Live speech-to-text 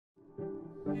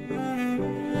I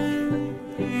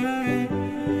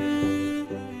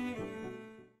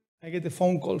get a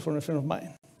phone call from a friend of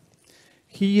mine.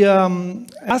 He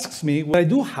asks me whether I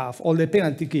do have all the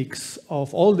penalty kicks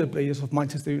of all the players of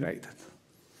Manchester United.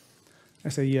 I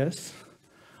say, yes.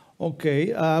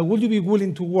 Okay, would you be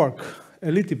willing to work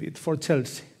a little bit for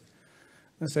Chelsea?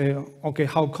 I say, okay,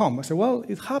 how come? I say, well,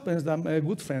 it happens that I'm a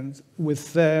good friend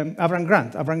with Avram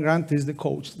Grant. Avram Grant is the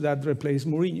coach that replaced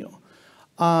Mourinho.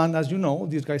 And as you know,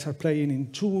 these guys are playing in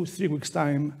 2-3 weeks'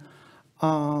 time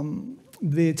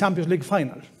the Champions League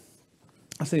final.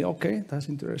 I say, okay, that's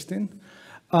interesting.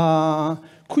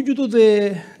 Could you do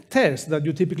the test that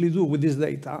you typically do with this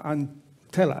data and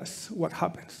tell us what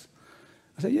happens?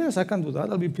 I said, yes, I can do that.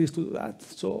 I'll be pleased to do that.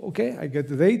 So, okay, I get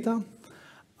the data.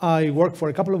 I work for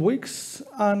a couple of weeks,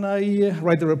 and I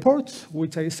write a report,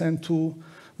 which I send to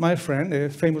my friend, a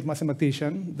famous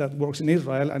mathematician that works in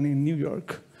Israel and in New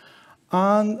York.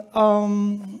 And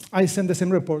I send the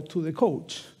same report to the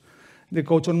coach. The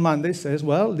coach on Monday says,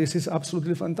 well, this is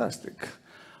absolutely fantastic.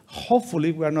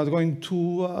 Hopefully, we are not going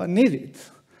to need it.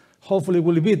 Hopefully,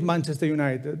 we'll beat Manchester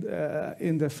United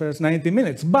in the first 90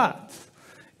 minutes. But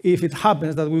if it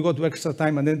happens that we go to extra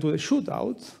time and then to the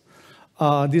shootout,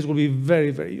 this will be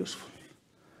very, very useful.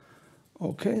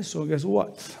 Okay, so guess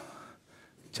what?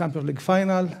 Champions League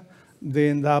final,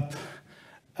 they end up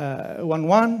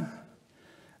 1-1.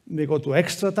 They go to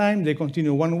extra time, they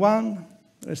continue 1-1.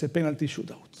 There's a penalty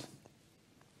shootout.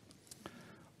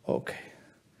 Okay.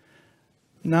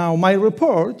 Now, my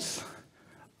reports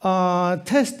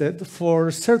tested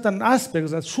for certain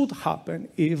aspects that should happen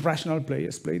if rational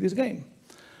players play this game.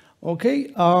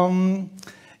 Okay?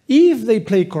 If they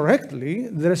play correctly,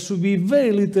 there should be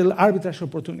very little arbitrage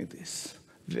opportunities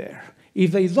there.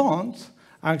 If they don't,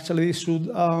 actually,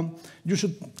 you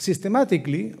should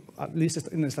systematically, at least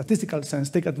in a statistical sense,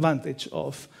 take advantage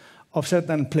of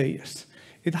certain players.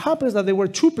 It happens that there were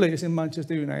two players in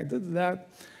Manchester United that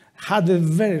had a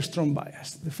very strong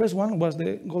bias. The first one was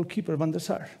the goalkeeper, Van der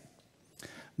Sar.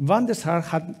 Van der Sar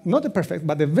had not a perfect,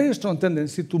 but a very strong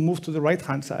tendency to move to the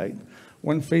right-hand side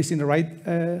when facing the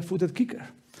right-footed kicker,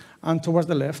 and towards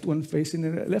the left when facing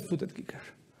a left-footed kicker.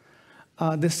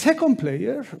 The second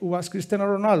player was Cristiano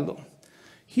Ronaldo.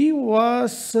 He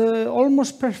was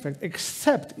almost perfect,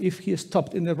 except if he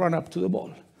stopped in the run-up to the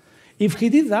ball. If he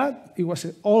did that, it was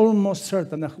almost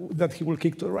certain that he will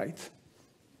kick to the right.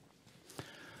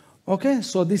 Okay,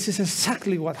 so this is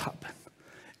exactly what happened.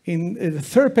 In the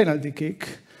third penalty kick,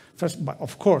 first, but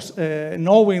of course,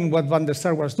 knowing what Van der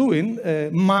Sar was doing,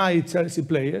 my Chelsea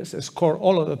players scored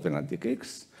all of the penalty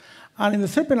kicks. And in the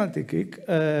third penalty kick,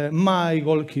 my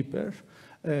goalkeeper,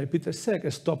 Peter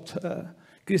Cech, stopped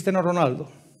Cristiano Ronaldo.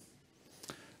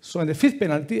 So in the fifth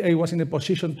penalty, I was in a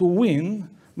position to win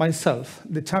myself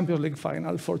the Champions League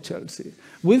final for Chelsea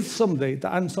with some data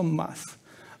and some math.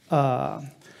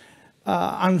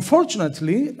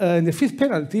 Unfortunately, in the fifth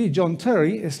penalty, John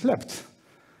Terry slept.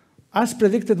 As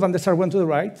predicted, Van der Sar went to the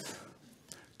right.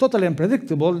 Totally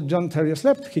unpredictable, John Terry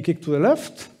slept. He kicked to the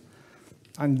left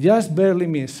and just barely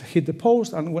missed, hit the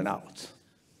post and went out.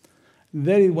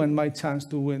 There it went my chance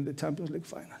to win the Champions League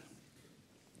final.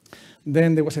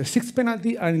 Then there was a sixth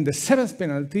penalty, and in the seventh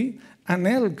penalty,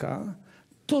 Anelka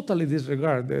totally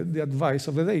disregarded the advice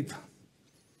of the data.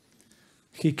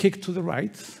 He kicked to the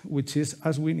right, which is,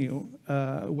 as we knew,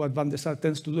 what Van der Sar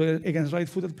tends to do against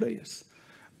right-footed players.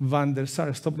 Van der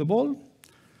Sar stopped the ball.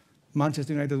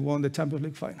 Manchester United won the Champions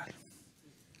League final.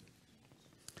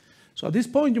 So at this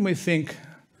point, you may think,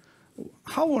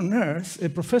 how on earth a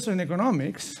professor in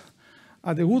economics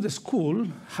at a good school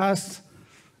has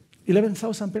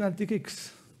 11,000 penalty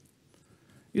kicks?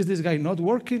 Is this guy not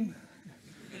working?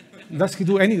 Does he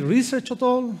do any research at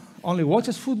all? Only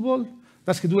watches football?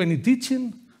 Does he do any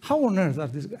teaching? How on earth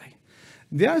does this guy?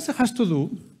 The answer has to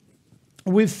do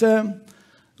with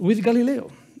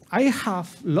Galileo. I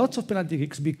have lots of penalty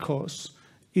kicks because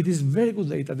it is very good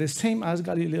data, the same as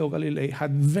Galileo Galilei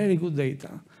had very good data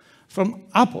from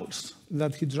apples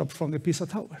that he dropped from the Pisa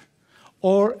Tower.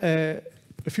 Or a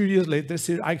few years later,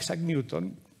 Sir Isaac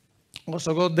Newton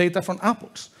also got data from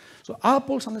apples. So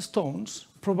apples and stones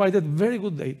provided very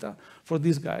good data for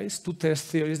these guys to test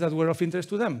theories that were of interest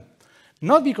to them.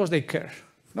 Not because they care.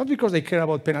 Not because they care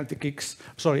about penalty kicks,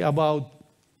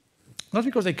 not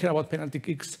because they care about penalty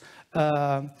kicks,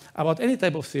 about any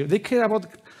type of theory. They care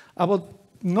about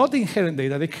not inherent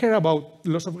data. They care about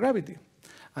laws of gravity.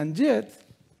 And yet,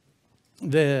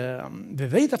 the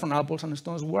data from apples and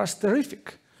stones was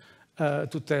terrific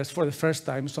to test for the first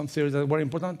time some theories that were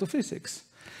important to physics.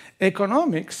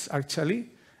 Economics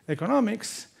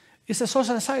is a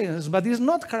social science, but is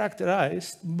not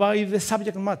characterized by the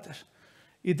subject matter.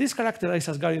 It is characterized,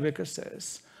 as Gary Becker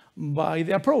says, by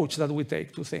the approach that we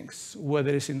take to things,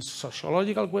 whether it's in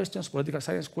sociological questions, political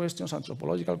science questions,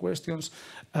 anthropological questions,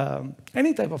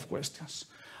 any type of questions.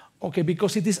 Okay,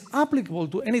 because it is applicable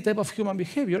to any type of human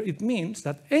behavior, it means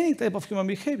that any type of human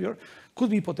behavior could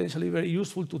be potentially very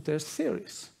useful to test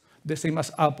theories. The same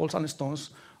as apples and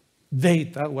stones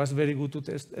data was very good to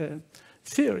test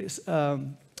theories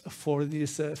for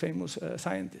this famous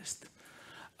scientist.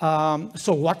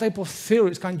 So what type of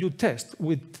theories can you test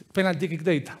with penalty kick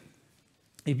data?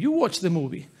 If you watch the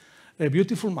movie, A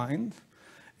Beautiful Mind,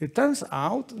 it turns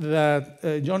out that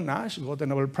John Nash got a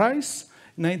Nobel Prize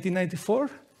in 1994.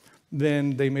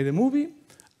 Then they made a movie.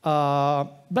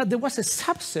 But there was a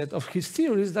subset of his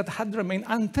theories that had remained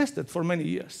untested for many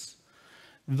years.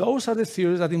 Those are the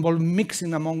theories that involve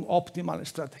mixing among optimal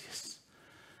strategies.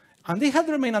 And they had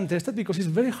remained untested because it's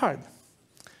very hard.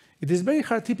 It is very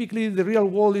hard. Typically, the real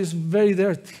world is very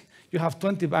dirty. You have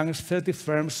 20 banks, 30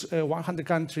 firms, 100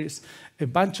 countries, a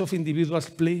bunch of individuals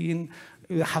playing,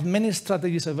 have many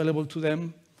strategies available to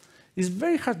them. It's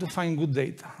very hard to find good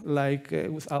data, like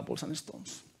with apples and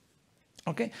stones.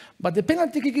 Okay? But the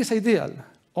penalty kick is ideal.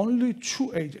 Only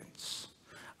 2 agents,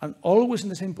 and always in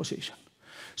the same position.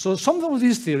 So some of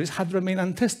these theories had remained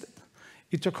untested.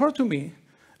 It occurred to me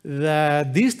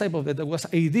that this type of data was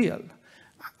ideal.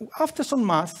 After some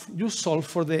math, you solve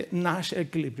for the Nash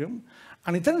equilibrium,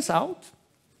 and it turns out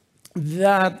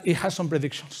that it has some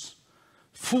predictions.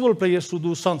 Football players should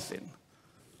do something.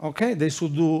 Okay? They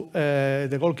should do,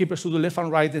 the goalkeepers should do left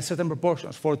and right in certain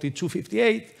proportions,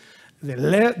 42-58.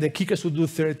 The kicker should do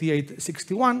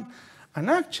 38-61. And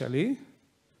actually,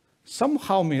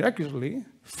 somehow miraculously,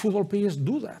 football players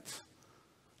do that.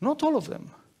 Not all of them,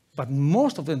 but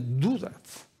most of them do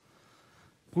that.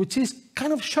 Which is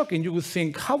kind of shocking. You would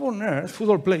think, how on earth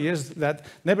football players that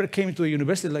never came to a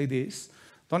university like this,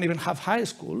 don't even have high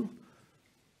school,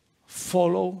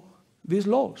 follow these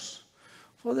laws?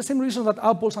 For the same reason that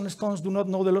apples and stones do not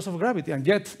know the laws of gravity, and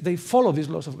yet they follow these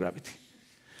laws of gravity.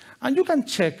 And you can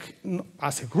check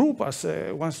as a group,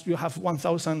 once you have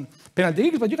 1,000 penalty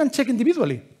kicks, but you can check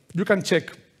individually. You can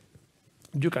check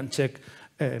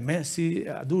Messi,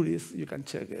 Aduriz, you can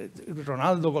check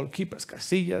Ronaldo, goalkeepers,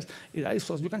 Casillas,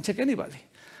 Irizos, you can check anybody.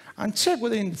 And check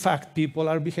whether, in fact, people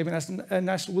are behaving as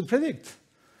Nash would predict.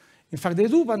 In fact, they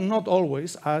do, but not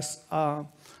always, as I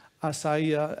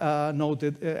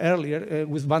noted earlier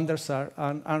with Van der Sar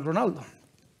and Ronaldo.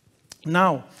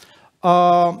 Now,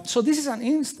 so this is an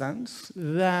instance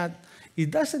that it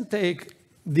doesn't take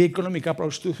the economic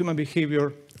approach to human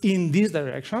behavior in this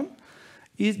direction.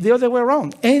 It's the other way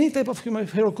around. Any type of human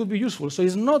behavior could be useful. So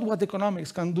it's not what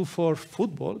economics can do for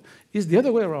football. It's the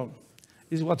other way around.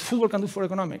 It's what football can do for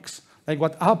economics, like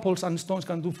what apples and stones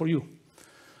can do for you.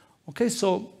 Okay,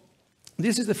 so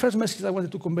this is the first message I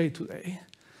wanted to convey today.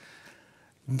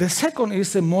 The second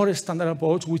is a more standard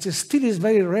approach, which still is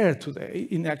very rare today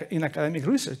in academic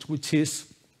research, which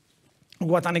is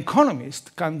what an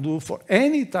economist can do for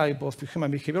any type of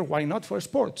human behavior. Why not for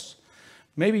sports?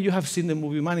 Maybe you have seen the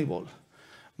movie Moneyball.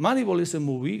 Moneyball is a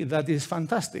movie that is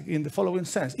fantastic in the following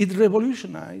sense. It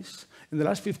revolutionized, in the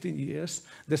last 15 years,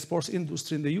 the sports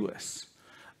industry in the US,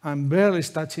 and barely is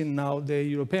touching now the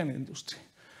European industry.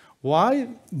 Why?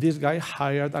 This guy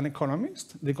hired an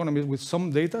economist, the economist with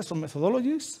some data, some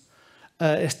methodologies,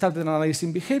 started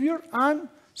analyzing behavior, and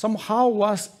somehow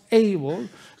was able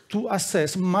to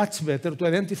assess much better, to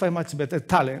identify much better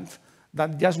talent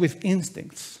than just with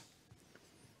instincts.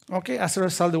 Okay, as a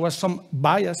result, there were some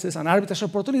biases and arbitrage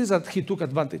opportunities that he took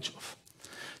advantage of.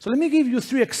 So let me give you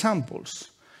 3 examples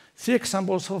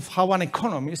of how an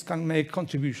economist can make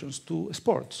contributions to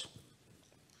sports.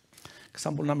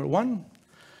 Example number 1.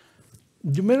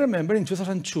 You may remember in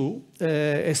 2002,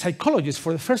 a psychologist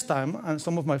for the first time, and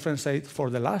some of my friends say for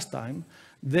the last time,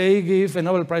 they gave a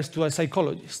Nobel Prize to a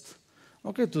psychologist,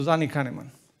 okay, to Danny Kahneman,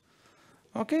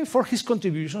 okay, for his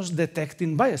contributions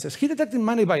detecting biases. He detected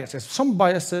many biases. Some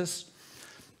biases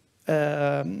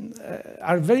are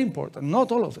very important,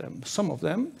 not all of them, some of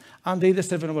them, and they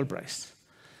deserve a Nobel Prize.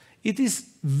 It is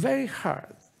very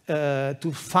hard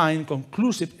to find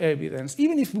conclusive evidence,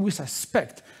 even if we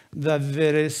suspect that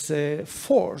there is a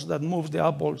force that moves the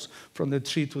apples from the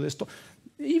tree to the stone.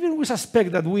 Even we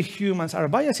suspect that we humans are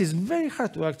biased, it's very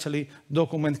hard to actually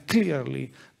document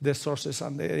clearly the sources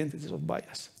and the identities of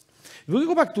bias. If we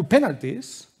go back to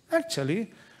penalties, actually,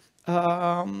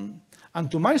 and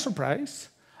to my surprise,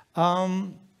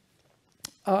 not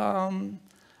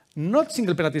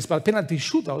single penalties, but penalty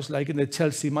shootouts, like in the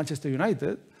Chelsea-Manchester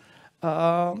United,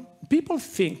 people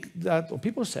think that, or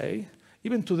people say,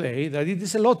 even today, that it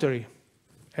is a lottery.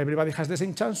 Everybody has the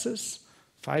same chances,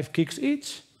 5 kicks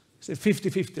each, it's a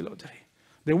 50-50 lottery.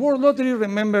 The word lottery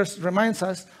reminds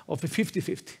us of a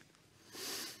 50-50.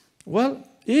 Well,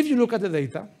 if you look at the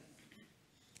data,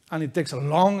 and it takes a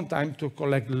long time to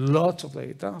collect lots of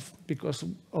data because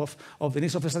of the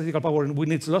needs of statistical power, and we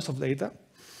need lots of data,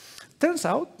 turns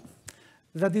out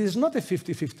that it is not a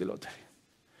 50-50 lottery.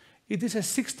 It is a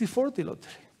 60-40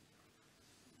 lottery.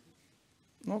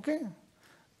 Okay?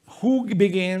 Who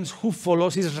begins, who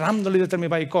follows is randomly determined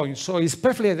by coins. So it's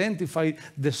perfectly identified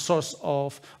the source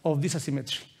of this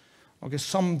asymmetry. Okay,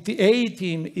 some A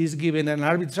team is given an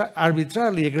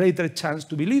arbitrarily a greater chance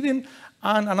to be leading,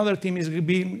 and another team is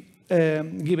being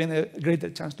given a greater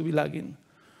chance to be lagging.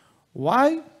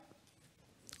 Why?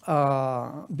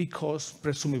 Because,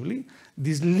 presumably,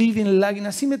 this leading-lagging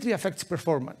asymmetry affects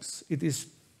performance. It is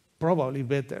probably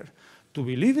better to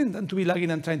be leading than to be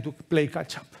lagging and trying to play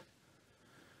catch-up.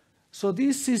 So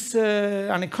this is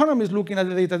an economist looking at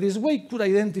the data this way could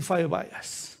identify a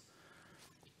bias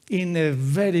in a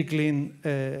very clean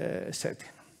setting.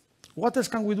 What else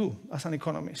can we do as an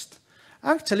economist?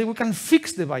 Actually, we can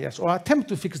fix the bias or attempt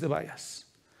to fix the bias.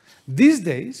 These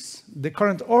days, the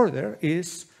current order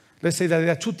is, let's say that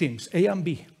there are 2 teams, A and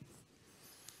B.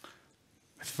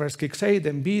 First kicks A,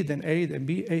 then B, then A, then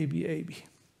B, A, B, A, B.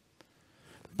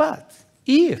 But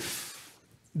if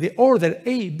the order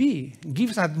A, B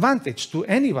gives an advantage to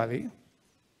anybody,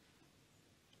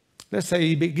 let's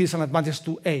say it gives an advantage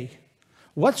to A,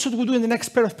 what should we do in the next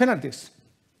pair of penalties?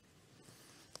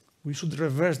 We should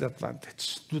reverse the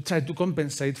advantage to try to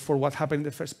compensate for what happened in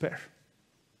the first pair.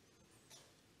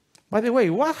 By the way,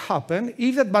 what happened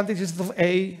if the advantages of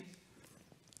A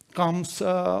goes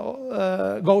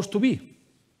to B?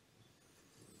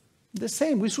 The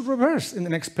same, we should reverse in the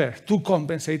next pair to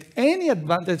compensate any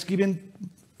advantage given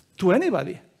to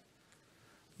anybody.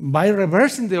 By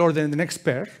reversing the order in the next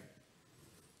pair,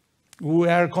 we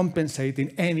are compensating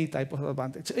any type of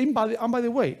advantage. And by the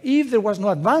way, if there was no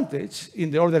advantage in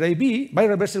the order AB, by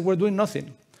reversal, we're doing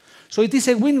nothing. So it is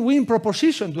a win-win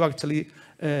proposition to actually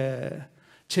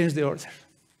change the order.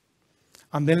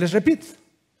 And then let's repeat.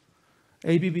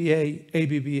 ABBA,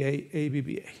 ABBA,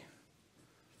 ABBA.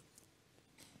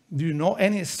 Do you know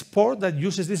any sport that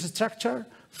uses this structure?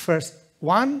 First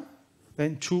 1,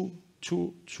 then 2,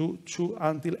 2, 2, 2,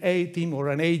 until a team or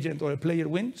an agent or a player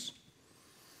wins?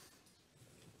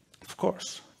 Of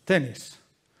course, tennis.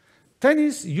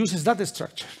 Tennis uses that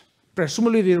structure.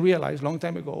 Presumably they realized a long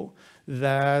time ago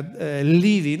that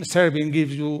serving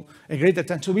gives you a greater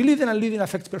chance to be leading, and leading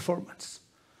affects performance.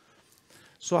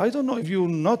 So I don't know if you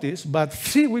noticed, but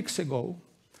 3 weeks ago,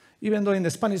 even though in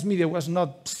the Spanish media was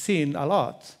not seen a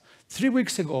lot, 3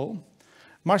 weeks ago,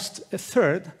 March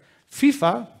 3rd,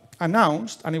 FIFA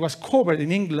announced, and it was covered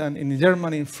in England, in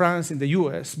Germany, in France, in the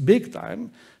US, big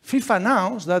time, FIFA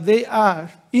announced that they are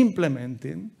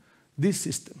implementing this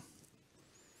system.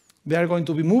 They are going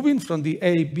to be moving from the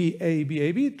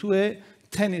AB to a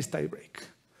tennis tiebreak.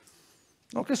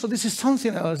 Okay, so this is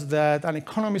something else that an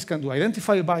economist can do,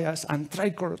 identify a bias and try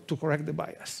to correct the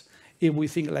bias if we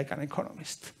think like an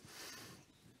economist.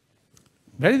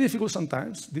 Very difficult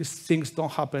sometimes. These things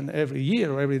don't happen every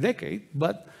year or every decade,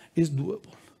 but it's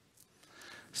doable.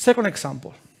 Second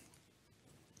example,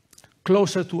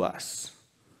 closer to us.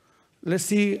 Let's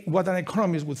see what an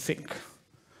economist would think.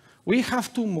 We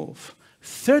have to move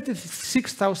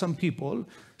 36,000 people,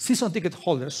 season ticket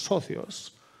holders,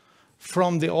 socios,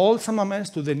 from the old San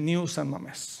Mamés to the new San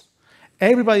Mamés.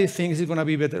 Everybody thinks it's going to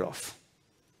be better off.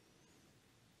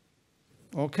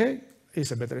 Okay,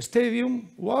 it's a better stadium.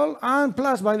 Well, and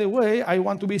plus, by the way, I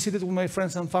want to be seated with my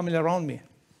friends and family around me.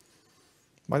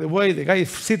 By the way, the guy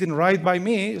sitting right by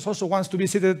me also wants to be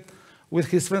seated with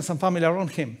his friends and family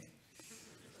around him.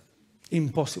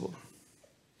 Impossible.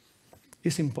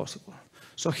 It's impossible.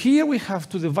 So here we have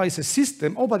to devise a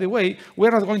system. Oh, by the way, we're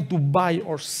not going to buy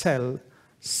or sell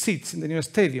seats in the new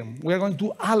stadium. We are going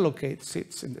to allocate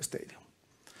seats in the stadium.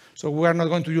 So we are not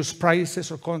going to use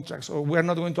prices or contracts, or we are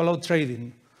not going to allow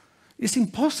trading. It's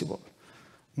impossible.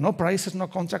 No prices, no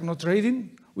contract, no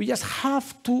trading. We just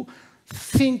have to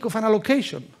think of an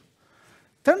allocation.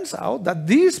 Turns out that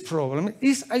this problem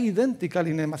is identical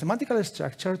in a mathematical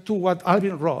structure to what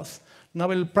Alvin Roth,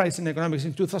 Nobel Prize in Economics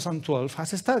in 2012,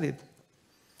 has studied.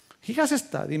 He has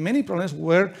studied many problems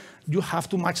where you have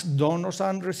to match donors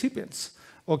and recipients.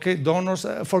 Okay, donors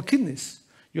for kidneys.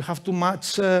 You have to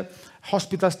match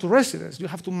hospitals to residents. You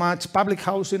have to match public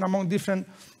housing among different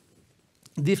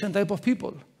type of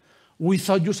people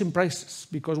without using prices,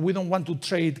 because we don't want to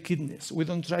trade kidneys. We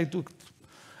don't try to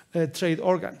trade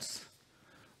organs.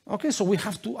 Okay, so we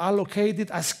have to allocate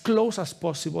it as close as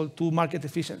possible to market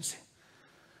efficiency.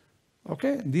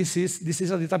 Okay, this is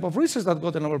the type of research that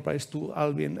got the Nobel Prize to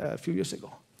Alvin a few years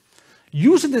ago.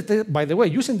 By the way,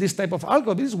 using this type of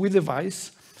algorithms, we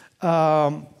devised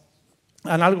an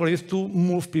algorithm to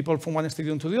move people from one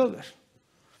stadium to the other.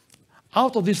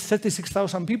 Out of these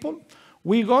 36,000 people,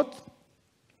 we got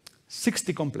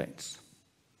 60 complaints,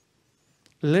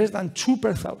 less than 2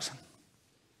 per 1,000.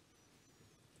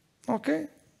 Okay,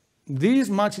 these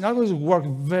matching algorithms work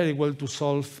very well to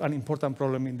solve an important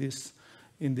problem in this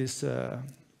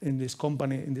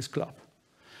company, in this club.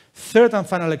 Third and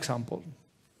final example.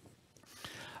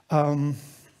 Coming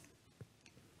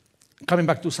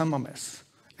back to San Mamés,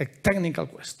 a technical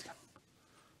question.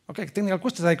 Okay, technical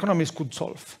question that economists could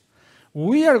solve.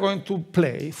 We are going to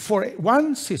play for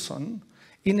one season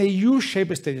in a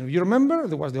U-shaped stadium. You remember,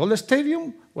 there was the old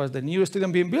stadium, was the new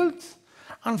stadium being built,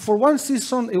 and for one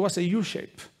season it was a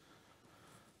U-shape.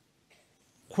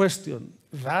 Question,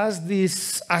 does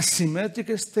this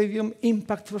asymmetric stadium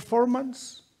impact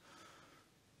performance?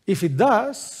 If it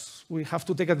does, we have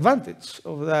to take advantage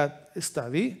of that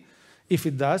study, if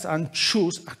it does, and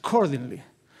choose accordingly.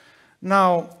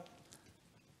 Now,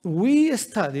 we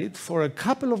studied for a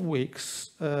couple of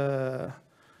weeks,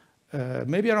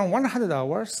 maybe around 100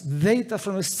 hours, data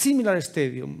from a similar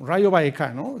stadium, Rayo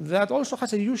Vallecano, that also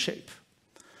has a U-shape,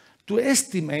 to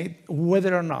estimate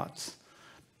whether or not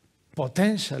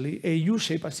potentially a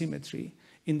U-shape asymmetry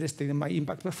in the stadium might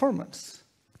impact performance.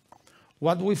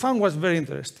 What we found was very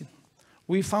interesting.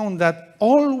 We found that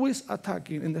always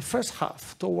attacking in the first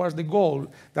half towards the goal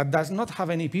that does not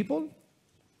have any people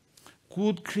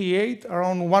could create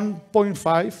around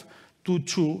 1.5 to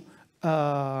 2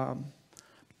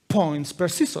 points per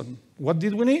season. What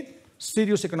did we need?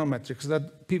 Serious econometrics that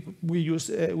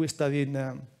we study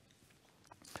in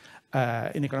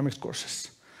economics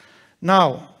courses.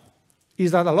 Now,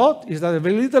 is that a lot? Is that a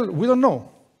very little? We don't know.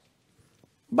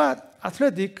 But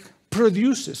Athletic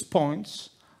produces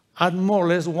points at more or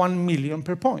less 1 million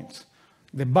per point.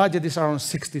 The budget is around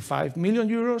 65 million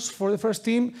euros for the first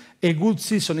team. A good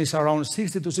season is around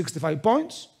 60 to 65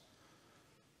 points.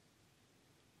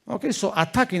 Okay, so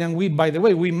attacking, and by the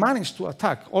way, we managed to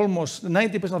attack almost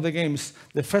 90% of the games,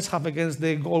 the first half against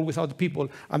the goal without people,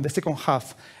 and the second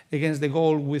half against the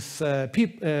goal with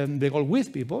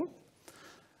people,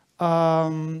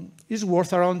 is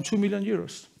worth around 2 million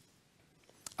euros.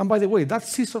 And by the way, that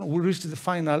season we reached the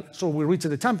final, so we reached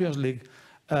the Champions League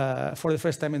for the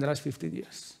first time in the last 15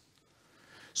 years.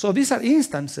 So these are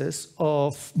instances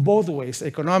of both ways,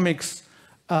 economics,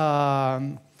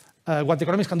 what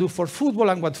economics can do for football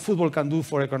and what football can do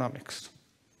for economics.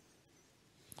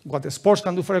 What the sports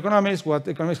can do for economics, what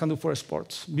economics can do for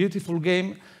sports. Beautiful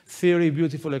game theory,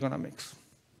 beautiful economics.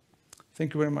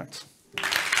 Thank you very much.